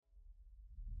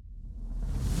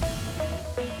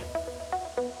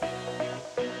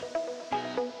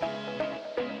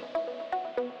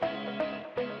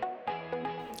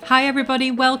Hi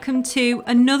everybody, welcome to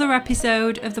another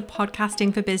episode of the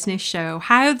Podcasting for Business show.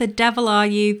 How the devil are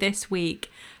you this week?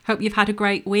 Hope you've had a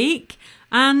great week.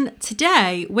 And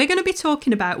today we're going to be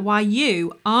talking about why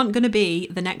you aren't going to be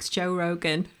the next Joe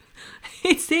Rogan.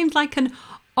 It seems like an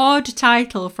odd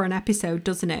title for an episode,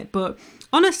 doesn't it? But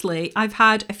honestly, I've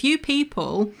had a few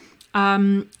people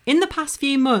in the past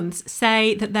few months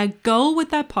say that their goal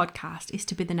with their podcast is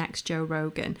to be the next Joe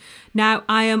Rogan. Now,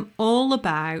 I am all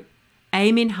about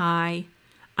aiming high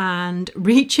and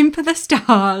reaching for the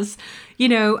stars. You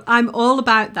know, I'm all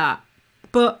about that.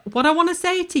 But what I want to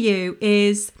say to you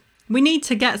is we need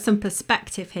to get some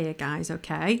perspective here, guys,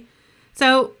 okay?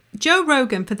 So Joe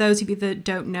Rogan, for those of you that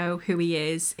don't know who he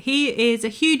is a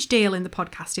huge deal in the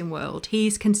podcasting world.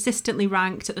 He's consistently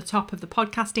ranked at the top of the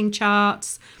podcasting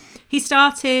charts. He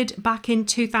started back in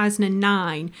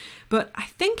 2009, but I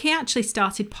think he actually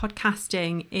started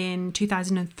podcasting in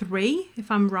 2003, if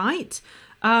I'm right.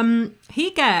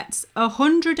 He gets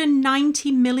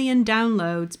 190 million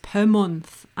downloads per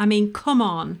month. I mean, come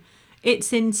on.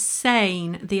 It's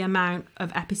insane the amount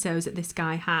of episodes that this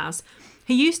guy has.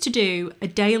 He used to do a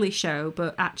daily show,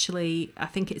 but actually I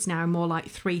think it's now more like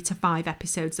 3 to 5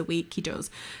 episodes a week he does.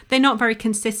 They're not very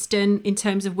consistent in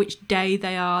terms of which day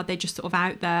they are. They're just sort of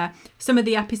out there. Some of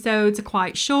the episodes are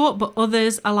quite short, but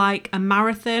others are like a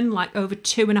marathon, like over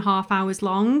 2.5 hours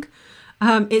long.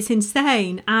 It's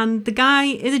insane. And the guy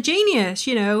is a genius.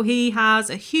 You know, he has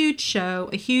a huge show,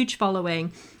 a huge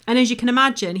following. And as you can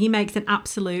imagine, he makes an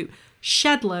absolute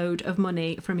shed load of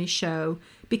money from his show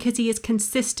because he is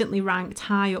consistently ranked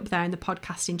high up there in the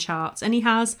podcasting charts, and he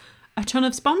has a ton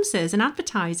of sponsors and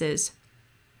advertisers.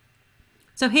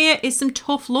 So here is some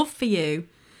tough love for you.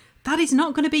 That is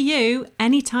not going to be you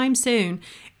anytime soon.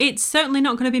 It's certainly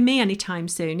not going to be me anytime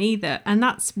soon either. And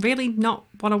that's really not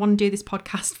what I want to do this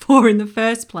podcast for in the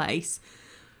first place.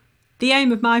 The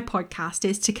aim of my podcast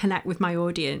is to connect with my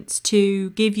audience,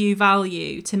 to give you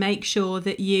value, to make sure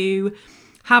that you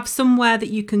have somewhere that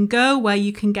you can go where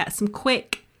you can get some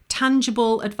quick,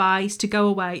 tangible advice to go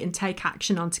away and take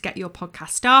action on to get your podcast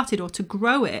started or to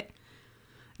grow it.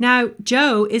 Now,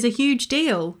 Joe is a huge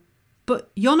deal,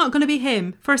 but you're not going to be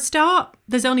him. For a start,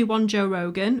 there's only one Joe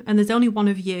Rogan and there's only one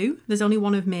of you. There's only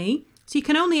one of me. So you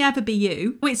can only ever be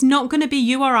you. It's not going to be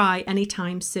you or I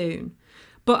anytime soon.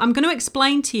 But I'm going to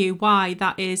explain to you why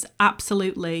that is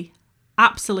absolutely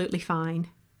fine.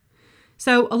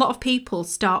 So a lot of people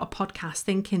start a podcast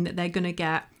thinking that they're going to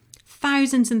get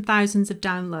thousands and thousands of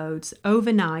downloads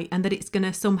overnight and that it's going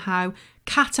to somehow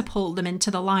catapult them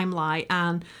into the limelight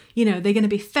and, you know, they're going to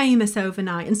be famous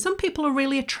overnight. And some people are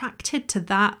really attracted to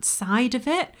that side of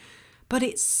it. But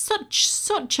it's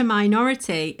such a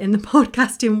minority in the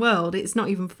podcasting world. It's not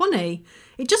even funny.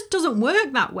 It just doesn't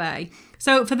work that way.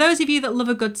 So for those of you that love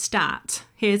a good stat,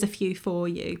 here's a few for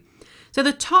you. So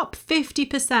the top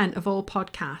 50% of all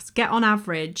podcasts get on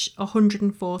average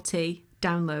 140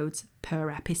 downloads per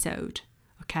episode.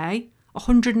 Okay?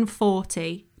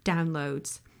 140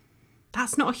 downloads.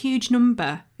 That's not a huge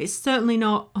number. It's certainly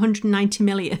not 190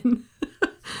 million.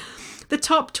 The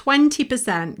top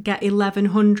 20% get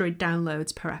 1,100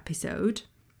 downloads per episode,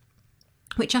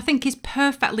 which I think is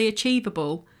perfectly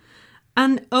achievable.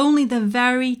 And only the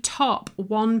very top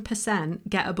 1%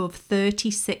 get above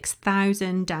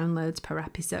 36,000 downloads per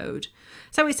episode.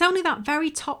 So it's only that very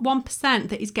top 1%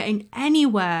 that is getting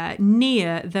anywhere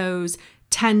near those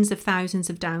tens of thousands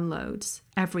of downloads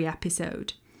every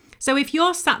episode. So if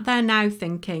you're sat there now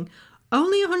thinking,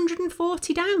 only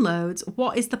 140 downloads,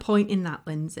 what is the point in that,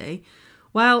 Lindsay?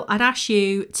 Well, I'd ask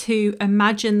you to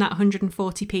imagine that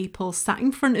 140 people sat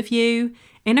in front of you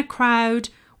in a crowd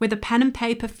with a pen and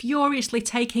paper, furiously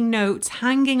taking notes,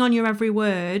 hanging on your every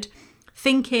word,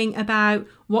 thinking about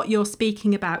what you're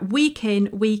speaking about week in,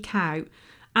 week out.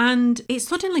 And it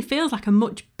suddenly feels like a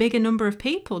much bigger number of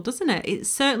people, doesn't it? It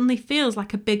certainly feels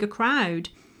like a bigger crowd.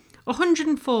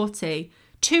 140,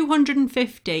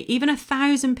 250, even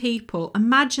 1,000 people.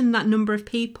 Imagine that number of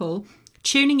people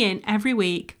tuning in every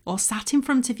week or sat in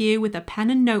front of you with a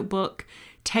pen and notebook,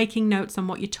 taking notes on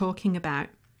what you're talking about.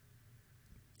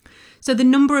 So the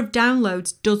number of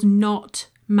downloads does not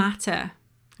matter.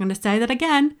 I'm going to say that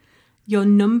again. Your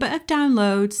number of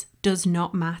downloads does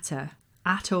not matter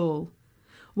at all.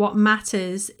 What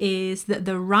matters is that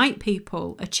the right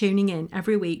people are tuning in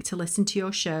every week to listen to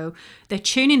your show. They're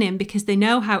tuning in because they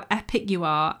know how epic you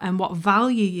are and what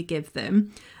value you give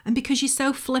them, and because you're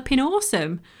so flipping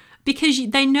awesome. Because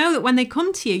they know that when they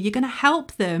come to you, you're going to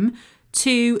help them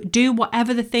to do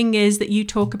whatever the thing is that you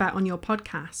talk about on your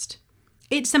podcast.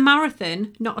 It's a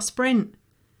marathon, not a sprint,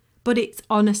 but it's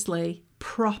honestly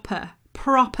proper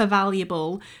proper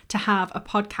valuable to have a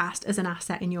podcast as an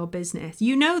asset in your business.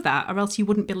 You know that, or else you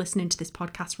wouldn't be listening to this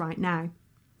podcast right now.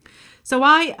 So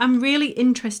I am really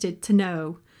interested to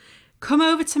know. Come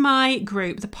over to my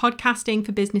group, the Podcasting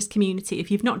for Business community. If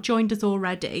you've not joined us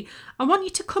already, I want you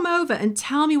to come over and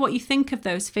tell me what you think of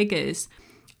those figures.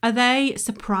 Are they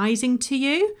surprising to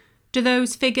you? Do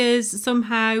those figures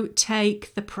somehow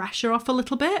take the pressure off a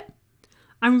little bit?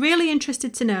 I'm really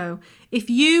interested to know if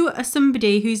you are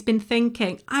somebody who's been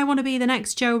thinking, I want to be the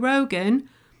next Joe Rogan.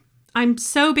 I'm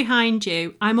so behind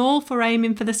you. I'm all for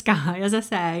aiming for the sky, as I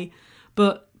say,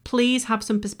 but please have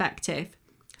some perspective.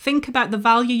 Think about the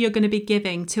value you're going to be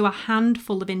giving to a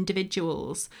handful of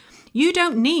individuals. You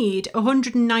don't need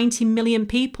 190 million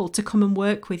people to come and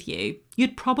work with you.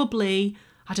 You'd probably,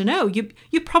 I don't know,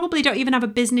 you probably don't even have a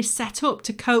business set up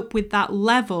to cope with that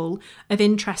level of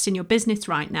interest in your business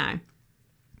right now.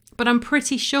 But I'm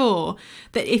pretty sure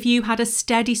that if you had a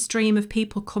steady stream of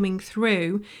people coming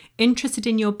through, interested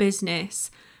in your business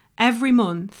every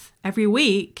month, every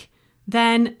week,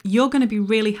 then you're going to be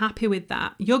really happy with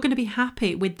that. You're going to be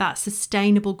happy with that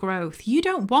sustainable growth. You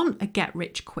don't want a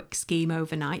get-rich-quick scheme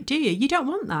overnight, do you? You don't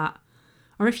want that.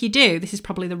 Or if you do, this is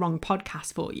probably the wrong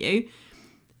podcast for you.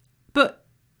 But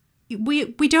we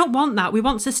don't want that. We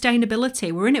want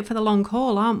sustainability. We're in it for the long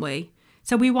haul, aren't we?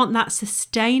 So we want that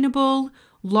sustainable,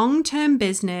 long-term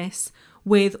business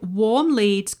with warm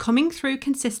leads coming through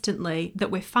consistently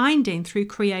that we're finding through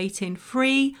creating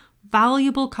free,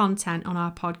 valuable content on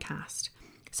our podcast.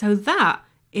 So that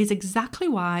is exactly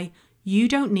why you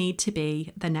don't need to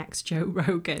be the next Joe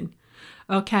Rogan.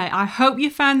 Okay, I hope you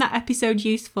found that episode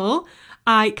useful.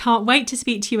 I can't wait to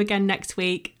speak to you again next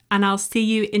week, and I'll see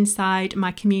you inside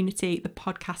my community, the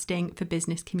Podcasting for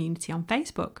Business community on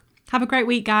Facebook. Have a great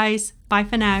week, guys. Bye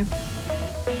for now.